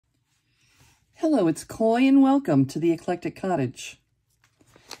Hello, it's Coy and welcome to the Eclectic Cottage.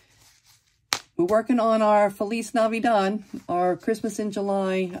 We're working on our Feliz Navidad, our Christmas in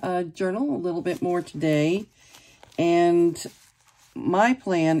July journal, a little bit more today. And my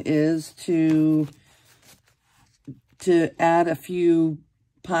plan is to add a few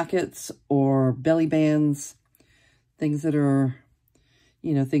pockets or belly bands, things that are,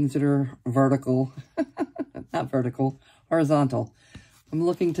 things that are vertical, not vertical, horizontal. I'm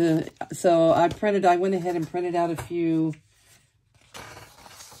looking to, so I went ahead and printed out a few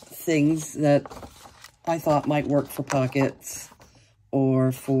things that I thought might work for pockets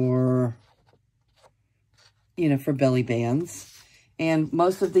or for, for belly bands. And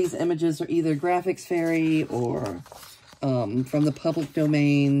most of these images are either Graphics Fairy or from the public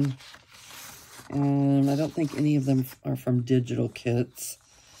domain. And I don't think any of them are from Digital Kits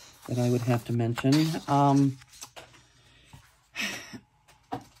that I would have to mention.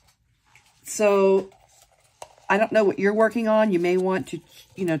 So I don't know what you're working on. You may want to,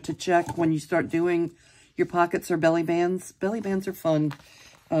 to check when you start doing your pockets or belly bands. Belly bands are fun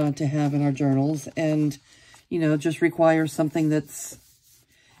to have in our journals, and, just requires something that's,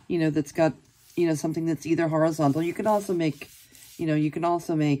 that's got, something that's either horizontal. You can also make,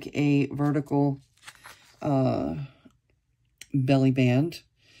 a vertical belly band,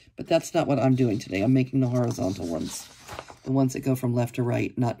 but that's not what I'm doing today. I'm making the horizontal ones, the ones that go from left to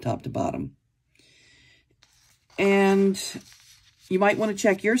right, not top to bottom. And you might want to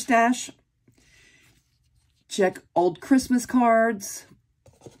check your stash, check old Christmas cards,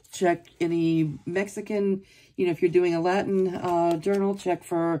 check any Mexican, if you're doing a Latin journal, check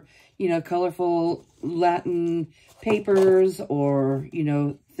for, colorful Latin papers or,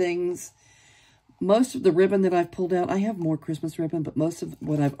 things. Most of the ribbon that I've pulled out, I have more Christmas ribbon, but most of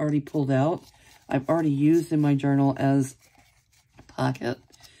what I've already pulled out, I've already used in my journal as a pocket.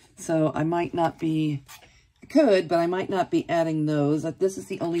 So I might not be... but I might not be adding those. This is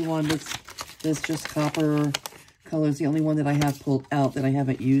the only one that's just copper color. Is the only one that I have pulled out that I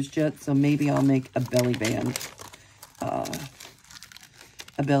haven't used yet. So maybe I'll make a belly band. A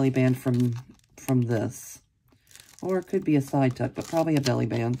belly band from this. Or it could be a side tuck, but probably a belly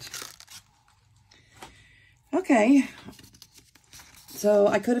band. Okay. So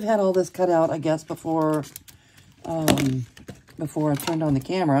I could have had all this cut out, I guess, before I turned on the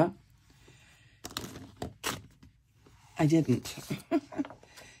camera. I didn't.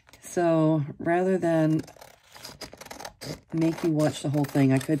 So rather than make you watch the whole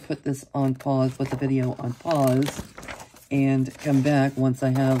thing, I could put this on pause, put the video on pause, and come back once I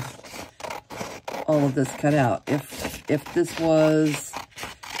have all of this cut out. If this was,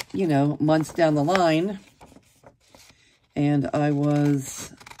 months down the line, and I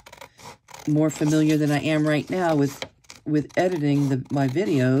was more familiar than I am right now with editing my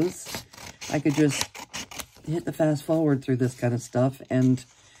videos, I could just hit the fast forward through this kind of stuff and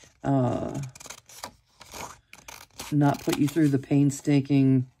not put you through the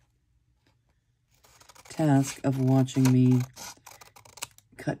painstaking task of watching me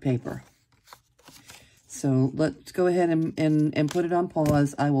cut paper. So let's go ahead and put it on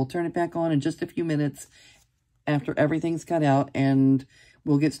pause. I will turn it back on in just a few minutes after everything's cut out, and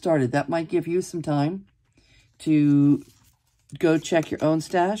we'll get started. That might give you some time to go check your own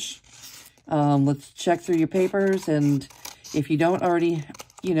stash. Let's check through your papers, and if you don't already,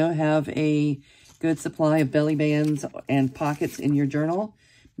 have a good supply of belly bands and pockets in your journal,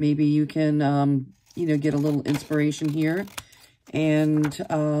 maybe you can, get a little inspiration here and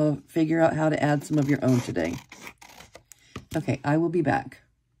figure out how to add some of your own today. Okay, I will be back.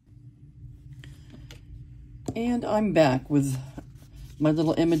 And I'm back with my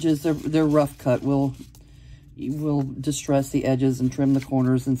little images. They're rough cut. We'll distress the edges and trim the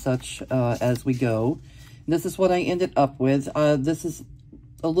corners and such as we go. And this is what I ended up with. This is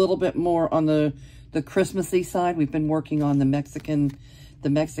a little bit more on the Christmassy side. We've been working on the Mexican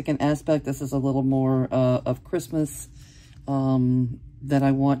aspect. This is a little more of Christmas that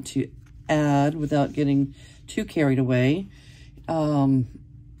I want to add without getting too carried away.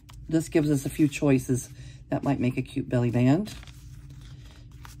 This gives us a few choices that might make a cute belly band.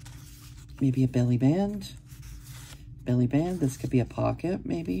 Maybe a belly band. Belly band. This could be a pocket,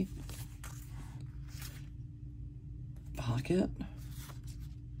 maybe. Pocket.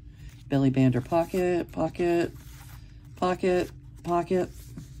 Belly band or pocket, pocket, pocket, pocket.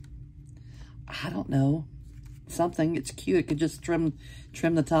 I don't know. Something. It's cute. It could just trim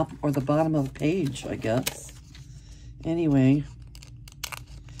the top or the bottom of the page, I guess. Anyway,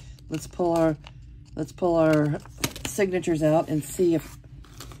 let's pull our signatures out and see if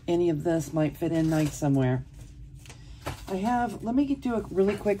any of this might fit in nice somewhere. let me do a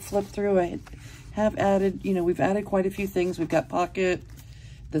really quick flip through. I have added, you know, we've added quite a few things. We've got pocket.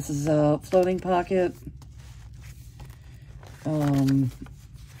 This is a floating pocket. And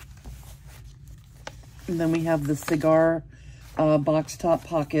then we have the cigar box top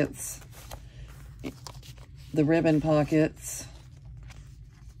pockets, the ribbon pockets,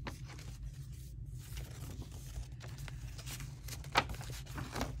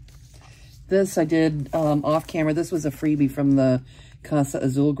 this I did off camera. This was a freebie from the Casa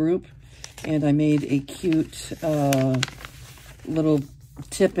Azul group, and I made a cute little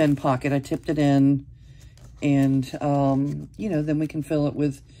tip-in pocket. I tipped it in, and you know, then we can fill it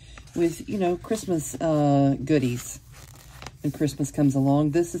with you know, Christmas goodies when Christmas comes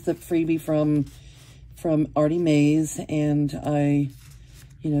along. This is the freebie from Artie Mays, and I,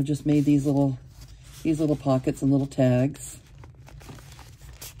 you know, just made these little pockets and little tags.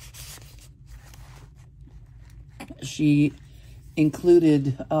 She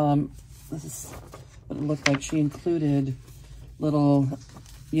included, this is what it looked like. She included little,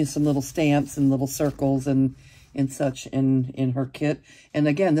 you know, some little stamps and little circles and such in her kit. And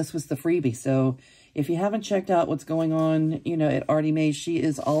again, this was the freebie. So if you haven't checked out what's going on, you know, at Artie Mays, she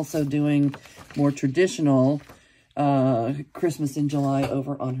is also doing more traditional Christmas in July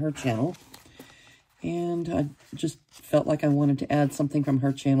over on her channel. And I just felt like I wanted to add something from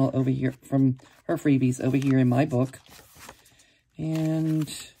her channel over here, from her freebies over here in my book.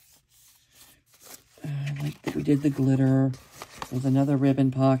 And I like that we did the glitter. There's another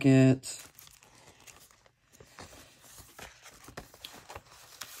ribbon pocket.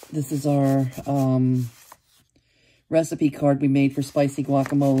 This is our recipe card we made for spicy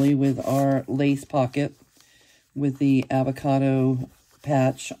guacamole with our lace pocket with the avocado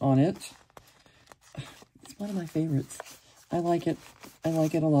patch on it. It's one of my favorites. I like it. I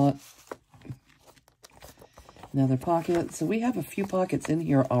like it a lot. Another pocket. So we have a few pockets in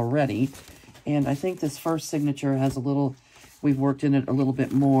here already. And I think this first signature has a little, we've worked in it a little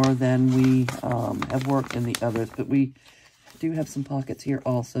bit more than we have worked in the others. But we do have some pockets here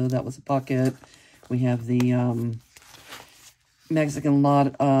also. That was a pocket. We have the Mexican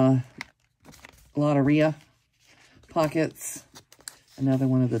Loteria pockets. Another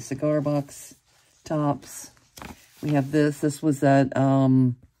one of the cigar box tops. We have this. This was that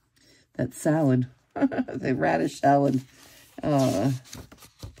that salad, the radish salad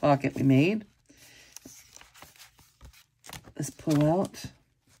pocket we made. This pull out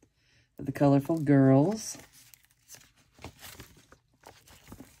of the colorful girls.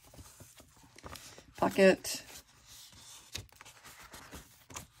 Pocket.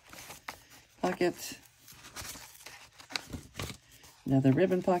 Pocket. Another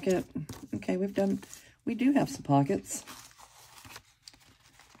ribbon pocket. Okay, we do have some pockets.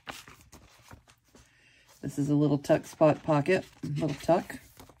 This is a little tuck spot pocket, little tuck.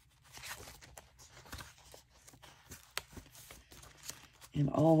 And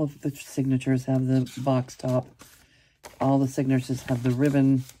all of the signatures have the box top. All the signatures have the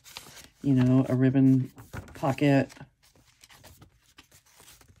ribbon, you know, a ribbon pocket.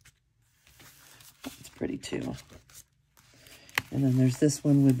 It's pretty too. And then there's this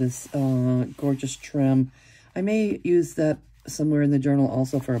one with this gorgeous trim. I may use that somewhere in the journal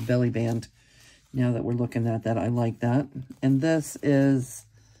also for a belly band. Now that we're looking at that, I like that. And this is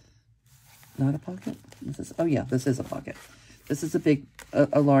not a pocket. This is, oh yeah, this is a pocket. This is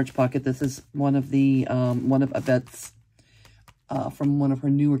a large pocket. This is one of the, one of Yvette's, from one of her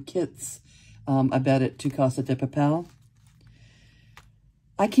newer kits. Yvette at Tu Casa de Papel.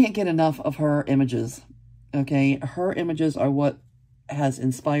 I can't get enough of her images. Okay, her images are what has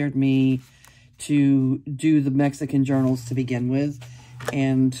inspired me to do the Mexican journals to begin with.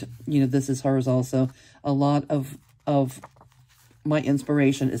 And, you know, this is hers also. A lot of my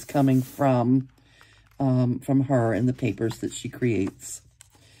inspiration is coming from her and the papers that she creates.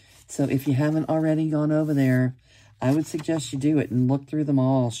 So if you haven't already gone over there, I would suggest you do it and look through them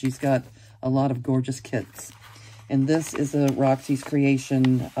all. She's got a lot of gorgeous kits. And this is a Roxy's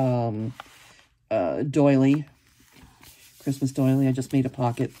Creation doily, Christmas doily. I just made a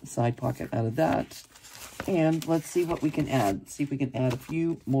pocket, side pocket out of that. And let's see what we can add. See if we can add a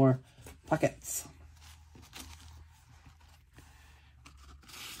few more pockets.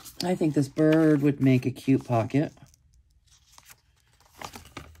 I think this bird would make a cute pocket.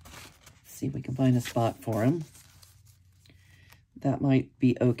 See if we can find a spot for him. That might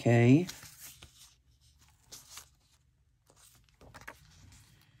be okay.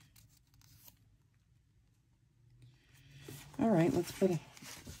 All right, let's put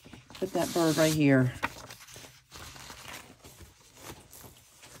that bird right here.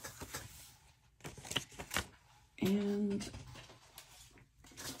 And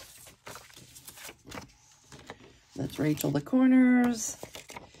Let's Rachel the corners.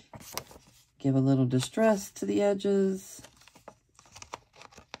 Give a little distress to the edges.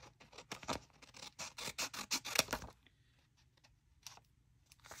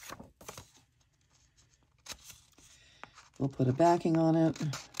 We'll put a backing on it to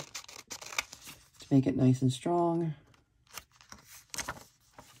make it nice and strong.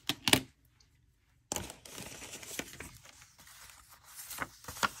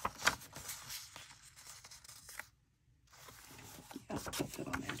 Yeah, it'll fit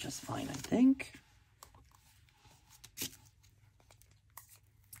on there just fine, I think.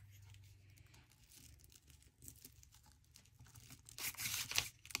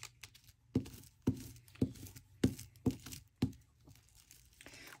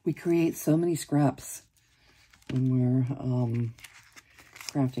 We create so many scraps when we're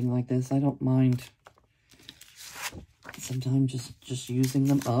crafting like this. I don't mind sometimes just using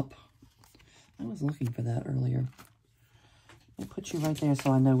them up. I was looking for that earlier. I'll put you right there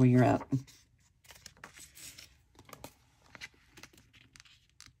so I know where you're at.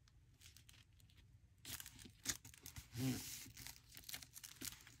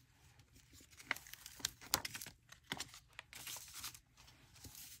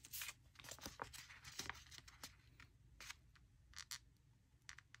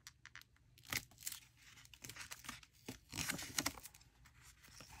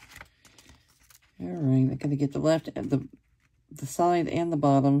 All right, I'm going to get the left and the side and the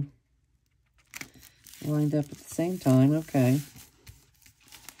bottom lined up at the same time. Okay.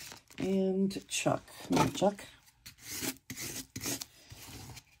 And Chuck. Chuck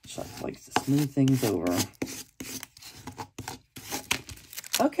likes to smooth things over.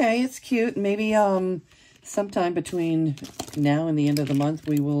 Okay, it's cute. Maybe sometime between now and the end of the month,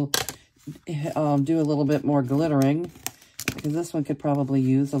 we will do a little bit more glittering, because this one could probably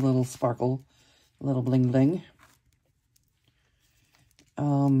use a little sparkle. A little bling bling.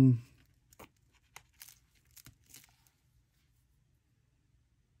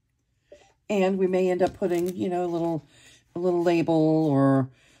 And we may end up putting, you know, a little label or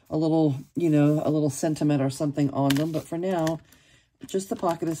a little, you know, a little sentiment or something on them. But for now, just the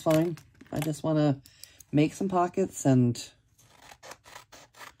pocket is fine. I just want to make some pockets and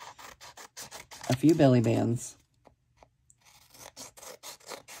a few belly bands.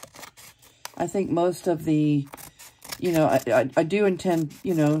 I think most of the, you know, I do intend,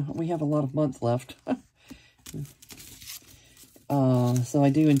 you know, we have a lot of months left. So I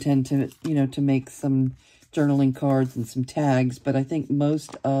do intend to, you know, to make some journaling cards and some tags. But I think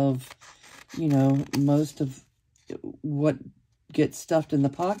most of, you know, most of what gets stuffed in the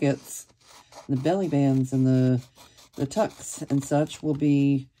pockets, the belly bands and the tucks and such will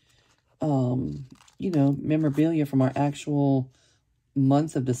be, you know, memorabilia from our actual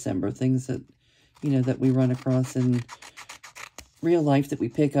month of December, things that, you know, that we run across in real life that we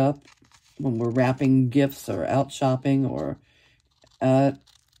pick up when we're wrapping gifts or out shopping or at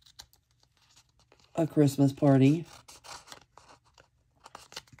a Christmas party.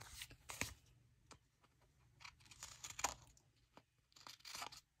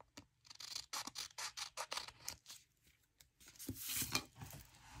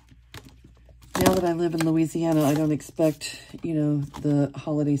 Now that I live in Louisiana, I don't expect, you know, the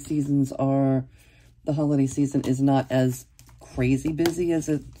holiday season is not as crazy busy as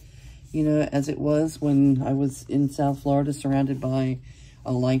it, you know, as it was when I was in South Florida, surrounded by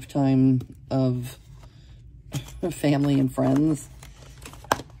a lifetime of family and friends,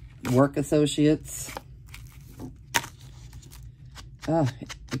 work associates. Ah,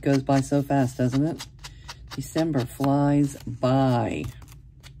 it goes by so fast, doesn't it? December flies by.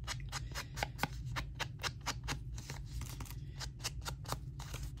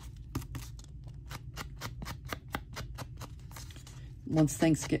 Once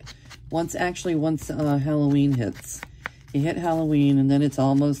Halloween hits. You hit Halloween and then it's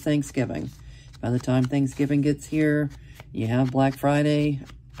almost Thanksgiving. By the time Thanksgiving gets here, you have Black Friday.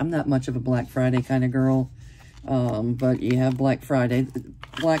 I'm not much of a Black Friday kind of girl, but you have Black Friday.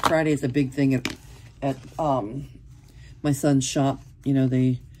 Black Friday is a big thing at my son's shop. You know,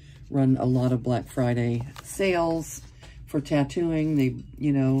 they run a lot of Black Friday sales for tattooing. They,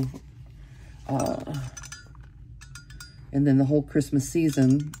 you know, and then the whole Christmas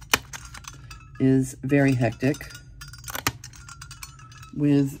season is very hectic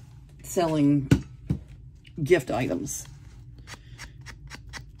with selling gift items.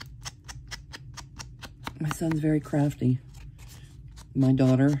 My son's very crafty. My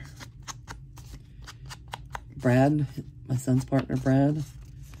daughter, Brad, my son's partner, Brad,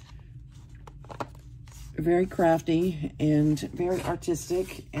 very crafty and very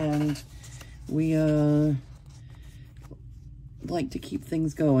artistic, and we like to keep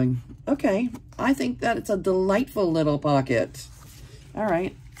things going. Okay, I think that it's a delightful little pocket. All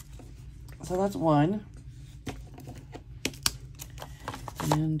right, so that's one.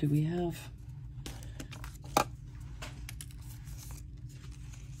 And do we have...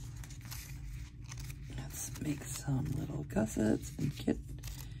 Let's make some little gussets and get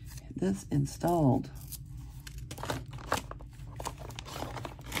this installed.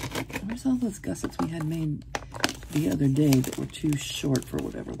 Where's all those gussets we had made the other day that were too short for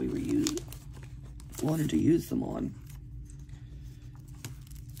whatever we were wanted to use them on?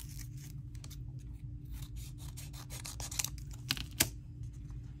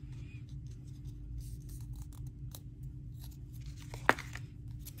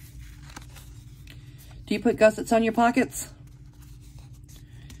 Do you put gussets on your pockets?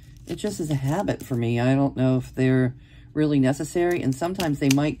 It just is a habit for me. I don't know if they're really necessary, and sometimes they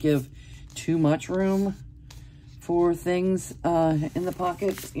might give too much room for things in the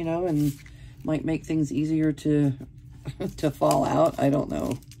pocket, you know, and might make things easier to to fall out. I don't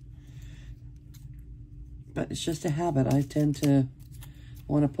know. But it's just a habit. I tend to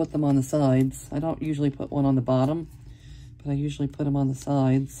want to put them on the sides. I don't usually put one on the bottom, but I usually put them on the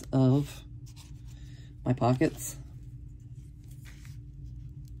sides of my pockets.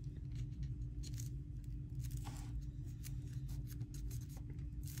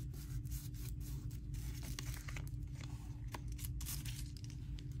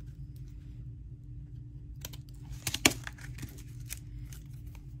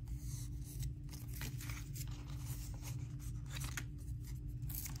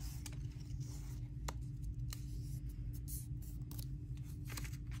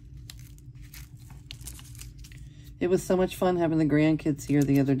 It was so much fun having the grandkids here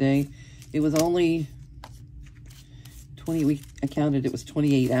the other day. It was only 20, I counted, it was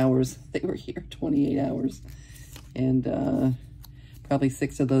 28 hours. They were here 28 hours. And probably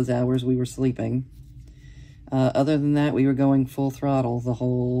 6 of those hours we were sleeping. Other than that, we were going full throttle the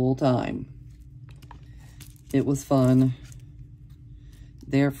whole time. It was fun.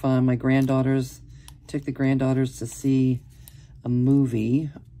 They're fun. My granddaughters, took the granddaughters to see a movie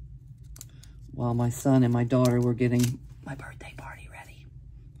while my son and my daughter were getting my birthday party ready.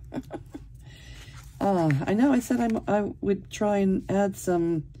 I know I said I would try and add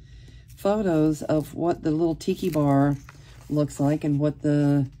some photos of what the little tiki bar looks like and what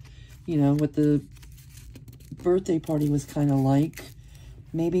the, you know, what the birthday party was kind of like.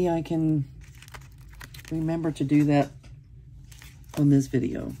 Maybe I can remember to do that on this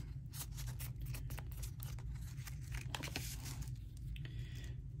video.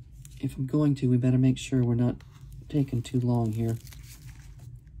 If I'm going to, we better make sure we're not taking too long here.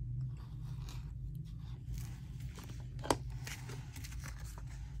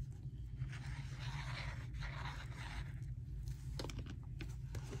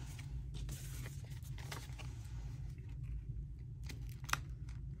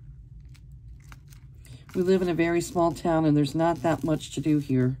 We live in a very small town and there's not that much to do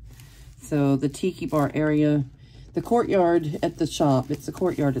here. So the tiki bar area, the courtyard at the shop, it's the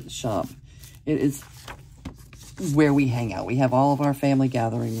courtyard at the shop. It is where we hang out. We have all of our family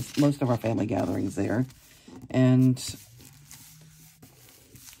gatherings, most of our family gatherings there. And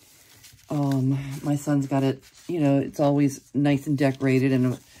my son's got it, you know, it's always nice and decorated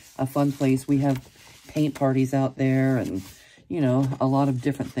and a fun place. We have paint parties out there and, you know, a lot of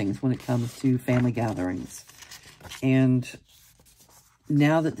different things when it comes to family gatherings. And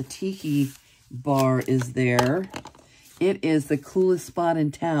now that the tiki bar is there, it is the coolest spot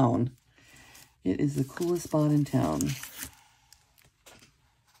in town. It is the coolest spot in town.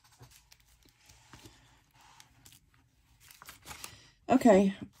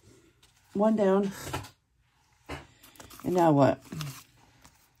 Okay, one down. And now what?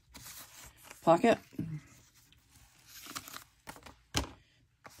 Pocket.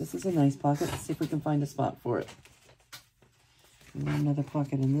 This is a nice pocket. Let's see if we can find a spot for it. And another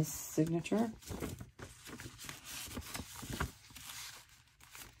pocket in this signature.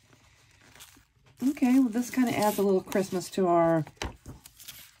 Okay, well this kind of adds a little Christmas to our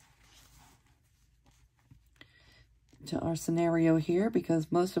scenario here, because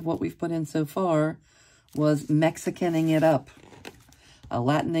most of what we've put in so far was Mexicaning it up,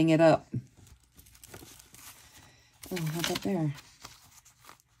 Latining it up. Oh, how about there?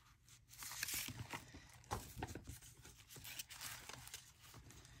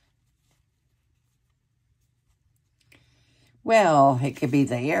 Well, it could be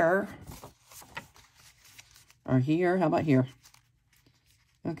there. Or here. How about here?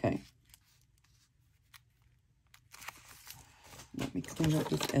 Okay. Let me clean up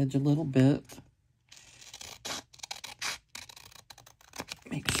this edge a little bit.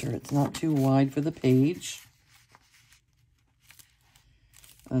 sure it's not too wide for the page.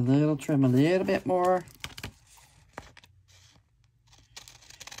 A little trim, a little bit more.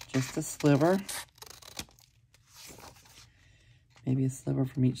 Just a sliver. Maybe a sliver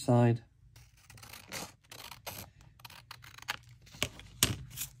from each side.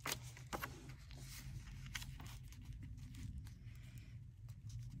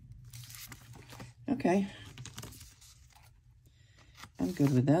 Okay. I'm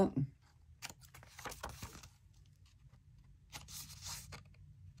good with that.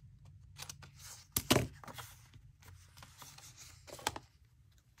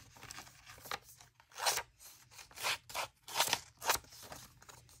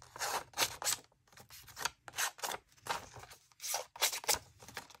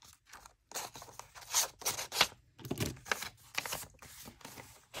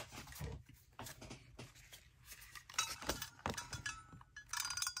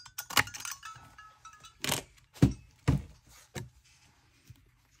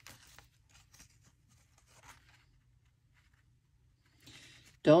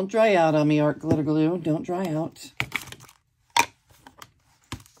 Don't dry out on me, Art Glitter Glue. Don't dry out.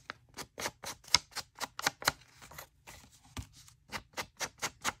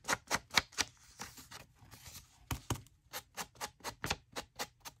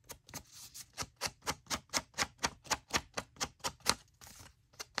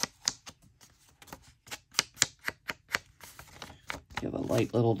 Give a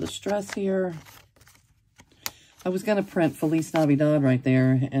light little distress here. I was going to print Feliz Navidad right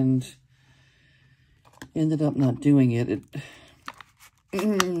there and ended up not doing it.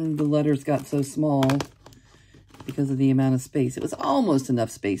 The letters got so small because of the amount of space. It was almost enough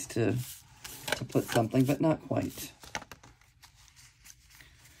space to put something, but not quite.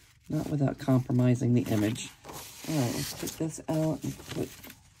 Not without compromising the image. All right, let's take this out and put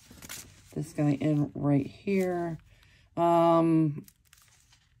this guy in right here. Yeah,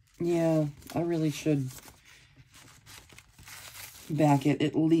 I really should back it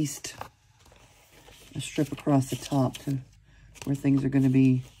at least a strip across the top to where things are going to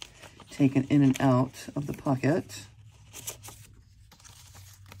be taken in and out of the pocket.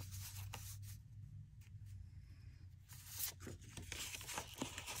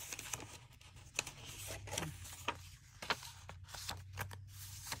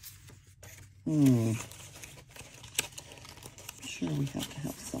 I'm sure we have to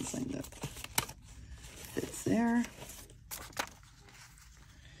have something that fits there.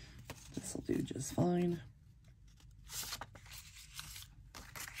 This will do just fine.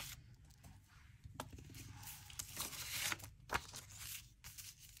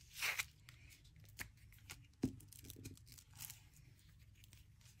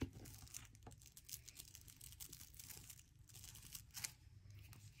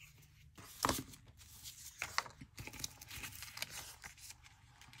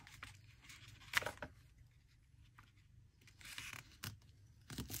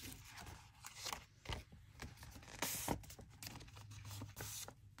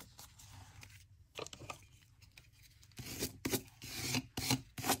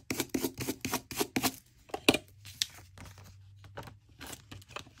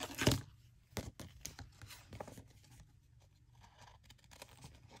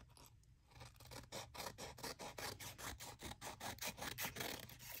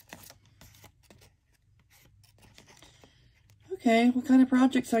 Okay, what kind of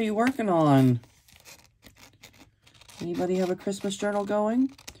projects are you working on? Anybody have a Christmas journal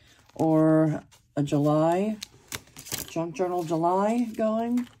going? Or a July, Junk Journal July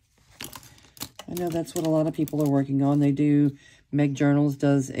going? I know that's what a lot of people are working on. They do, Meg Journals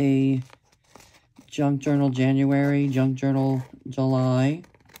does a Junk Journal January, Junk Journal July.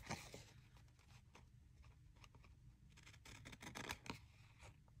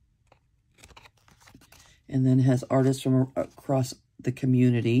 And then has artists from across the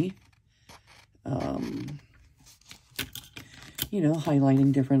community, you know,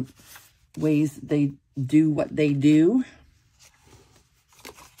 highlighting different ways they do what they do.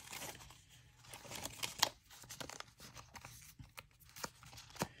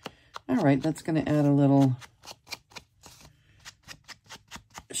 All right, that's going to add a little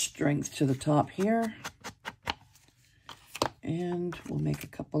strength to the top here. And we'll make a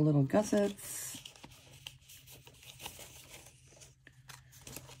couple little gussets.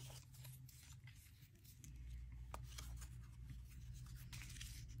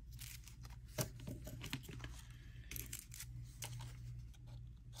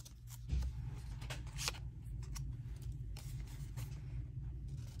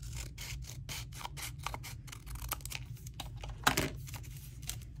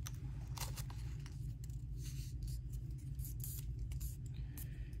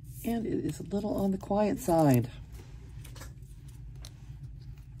 And it is a little on the quiet side.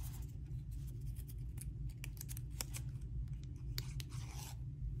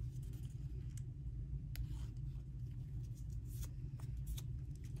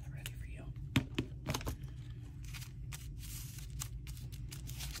 Ready for you.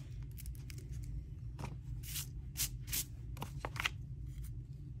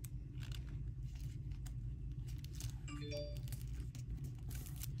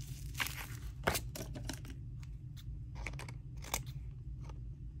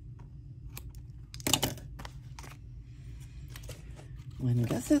 When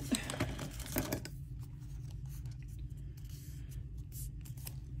guess it.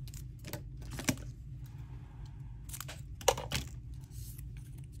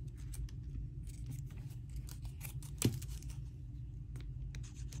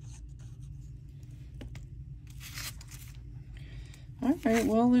 All right,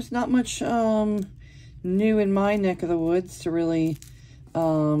 well, there's not much new in my neck of the woods to really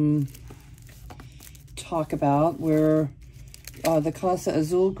talk about. We're the Casa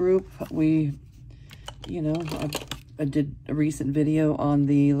Azul group. We, you know, I did a recent video on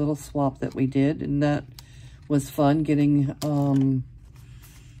the little swap that we did, and that was fun getting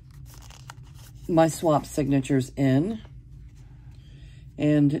my swap signatures in.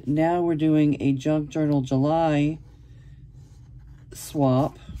 And now we're doing a Junk Journal July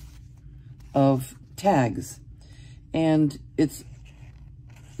swap of tags. And it's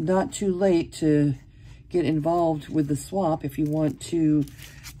not too late to get involved with the swap. If you want to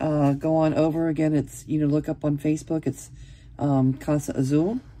go on over again, it's, you know, look up on Facebook, it's Casa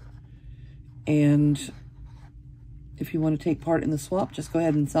Azul. And if you want to take part in the swap, just go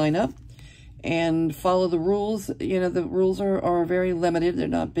ahead and sign up and follow the rules. You know, the rules are very limited. They're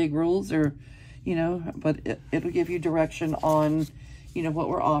not big rules, or, you know, but it'll give you direction on, you know, what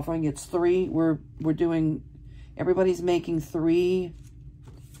we're offering. It's 3, we're doing, everybody's making 3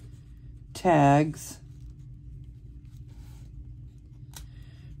 tags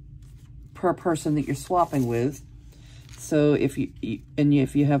per person that you're swapping with. So if you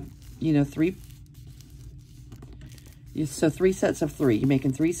have, you know, 3 sets of 3. You're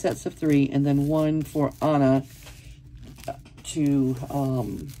making 3 sets of 3, and then 1 for Anna to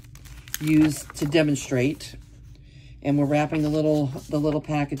use to demonstrate. And we're wrapping the little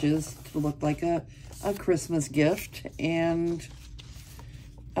packages to look like a Christmas gift, and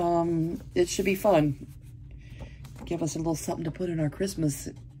it should be fun. Give us a little something to put in our Christmas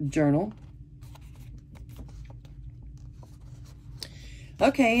journal.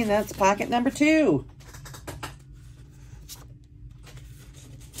 Okay, and that's pocket number 2.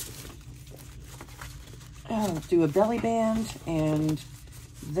 Let's do a belly band, and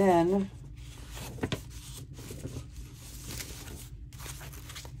then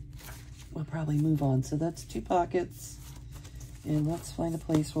we'll probably move on. So that's 2 pockets, and let's find a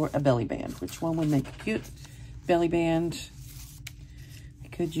place for a belly band. Which one would make a cute belly band? I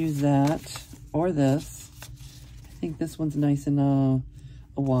could use that or this. I think this one's nice and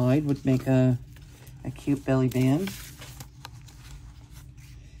wide, would make a cute belly band.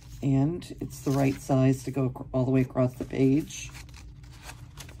 And it's the right size to go all the way across the page.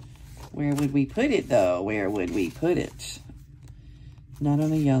 Where would we put it, though? Where would we put it? Not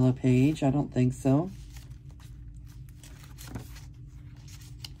on a yellow page. I don't think so.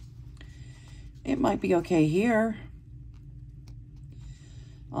 It might be okay here.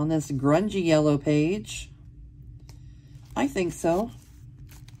 On this grungy yellow page. I think so.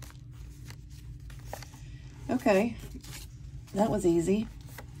 Okay. That was easy.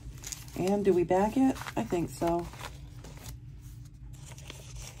 And do we back it? I think so.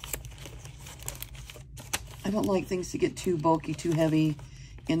 I don't like things to get too bulky, too heavy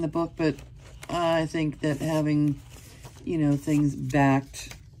in the book, but I think that having, you know, things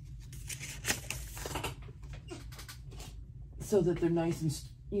backed so that they're nice and,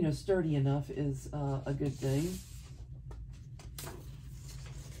 you know, sturdy enough is a good thing.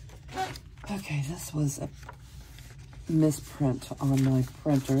 Okay, this was a misprint on my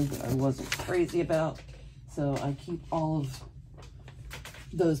printer that I wasn't crazy about, so I keep all of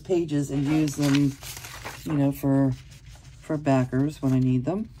those pages and use them, you know, for backers when I need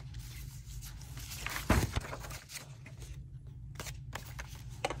them.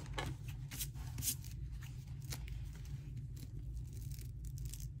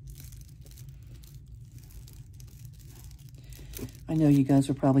 I know you guys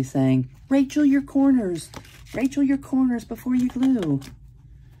are probably saying, Rachel, your corners. Rachel, your corners before you glue.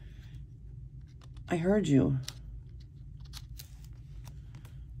 I heard you.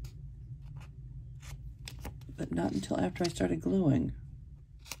 But not until after I started gluing.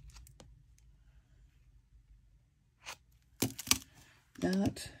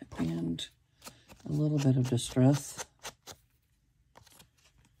 that and a little bit of distress.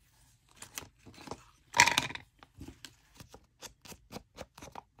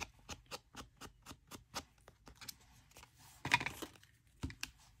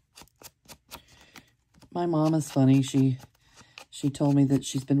 My mom is funny. She told me that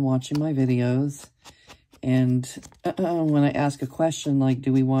she's been watching my videos, and when I ask a question like,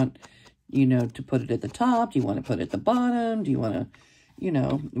 do we want, you know, to put it at the top? Do you want to put it at the bottom? Do you want to, you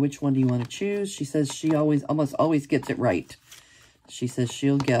know, which one do you want to choose? She says she almost always gets it right. She says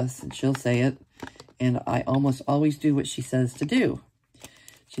she'll guess and she'll say it, and I almost always do what she says to do.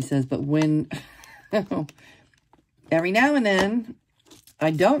 She says, but when, every now and then, I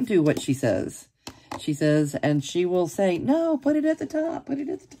don't do what she says. She says, and she will say, no, put it at the top, put it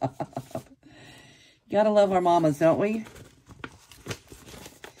at the top. Gotta love our mamas, don't we?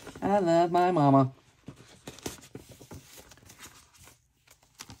 I love my mama.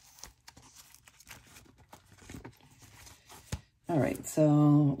 All right,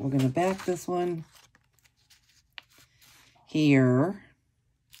 so we're going to back this one here.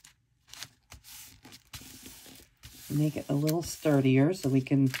 Make it a little sturdier so we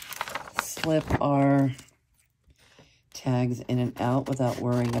can slip our tags in and out without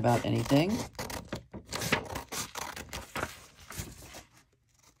worrying about anything.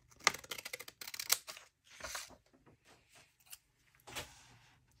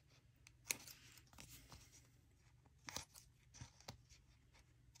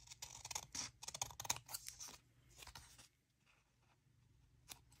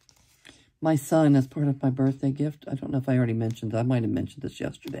 My son, as part of my birthday gift, I don't know if I already mentioned, I might have mentioned this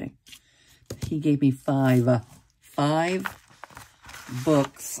yesterday. He gave me five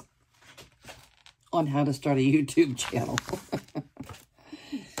books on how to start a YouTube channel.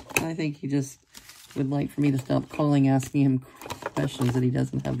 I think he just would like for me to stop calling, asking him questions that he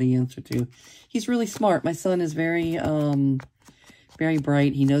doesn't have the answer to. He's really smart. My son is very, very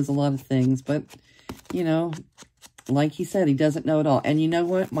bright. He knows a lot of things, but, you know, like he said, he doesn't know it all. And you know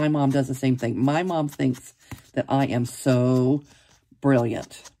what? My mom does the same thing. My mom thinks that I am so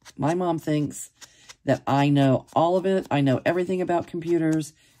brilliant. My mom thinks that I know all of it. I know everything about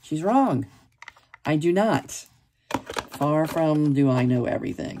computers. She's wrong. I do not. Far from do I know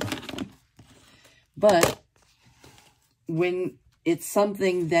everything. But when it's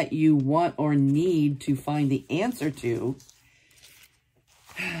something that you want or need to find the answer to,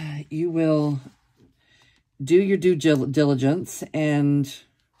 you will do your due diligence and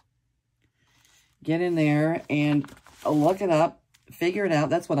get in there and look it up, figure it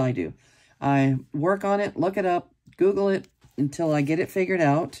out. That's what I do. I work on it, look it up, Google it until I get it figured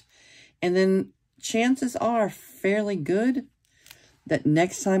out. And then chances are fairly good that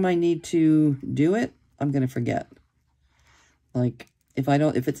next time I need to do it, I'm going to forget. Like, if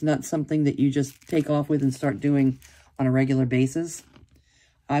it's not something that you just take off with and start doing on a regular basis,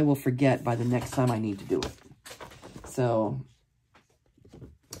 I will forget by the next time I need to do it. So,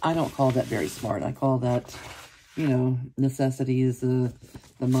 I don't call that very smart. I call that, you know, necessity is the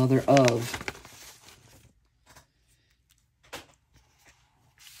mother of.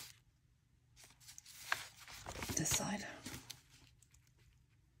 This side.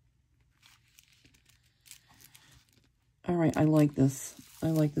 All right, I like this. I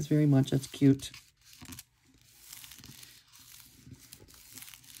like this very much. That's cute.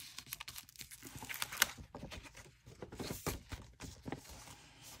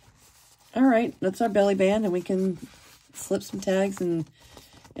 All right, that's our belly band, and we can slip some tags and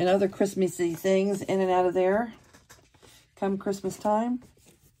other Christmassy things in and out of there come Christmas time.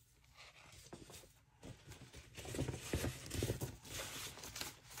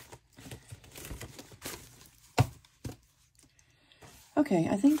 Okay,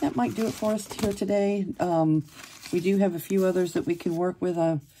 I think that might do it for us here today. We do have a few others that we can work with.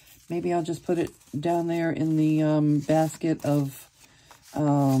 Maybe I'll just put it down there in the basket of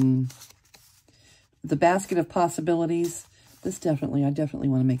possibilities. I definitely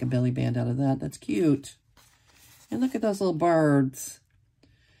want to make a belly band out of that. That's cute. And look at those little birds.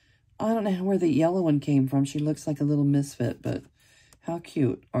 I don't know where the yellow one came from. She looks like a little misfit, but how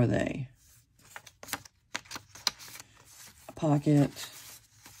cute are they? A pocket.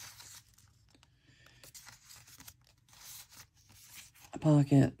 A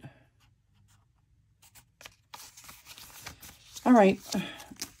pocket. All right.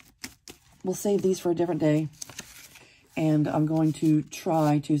 We'll save these for a different day. And I'm going to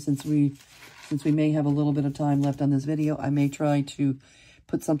try to, since we may have a little bit of time left on this video, I may try to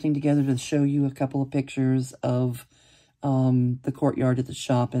put something together to show you a couple of pictures of the courtyard at the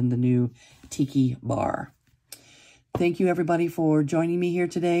shop and the new tiki bar. Thank you, everybody, for joining me here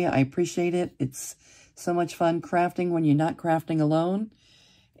today. I appreciate it. It's so much fun crafting when you're not crafting alone.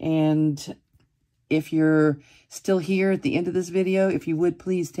 And if you're still here at the end of this video, if you would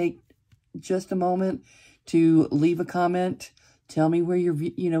please take just a moment to leave a comment. Tell me where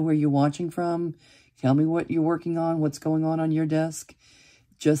where you're watching from. Tell me what you're working on, what's going on your desk.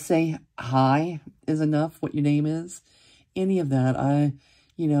 Just say hi is enough, what your name is. Any of that. I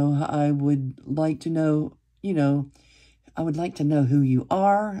would like to know, I would like to know who you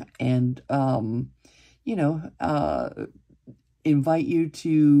are and, invite you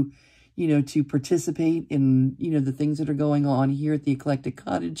to, to participate in, the things that are going on here at the Eclectic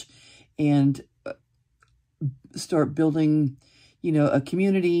Cottage and start building, a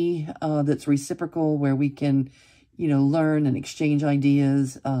community that's reciprocal where we can, learn and exchange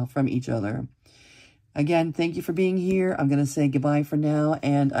ideas from each other. Again, thank you for being here. I'm going to say goodbye for now,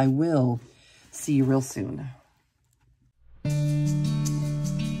 and I will see you real soon.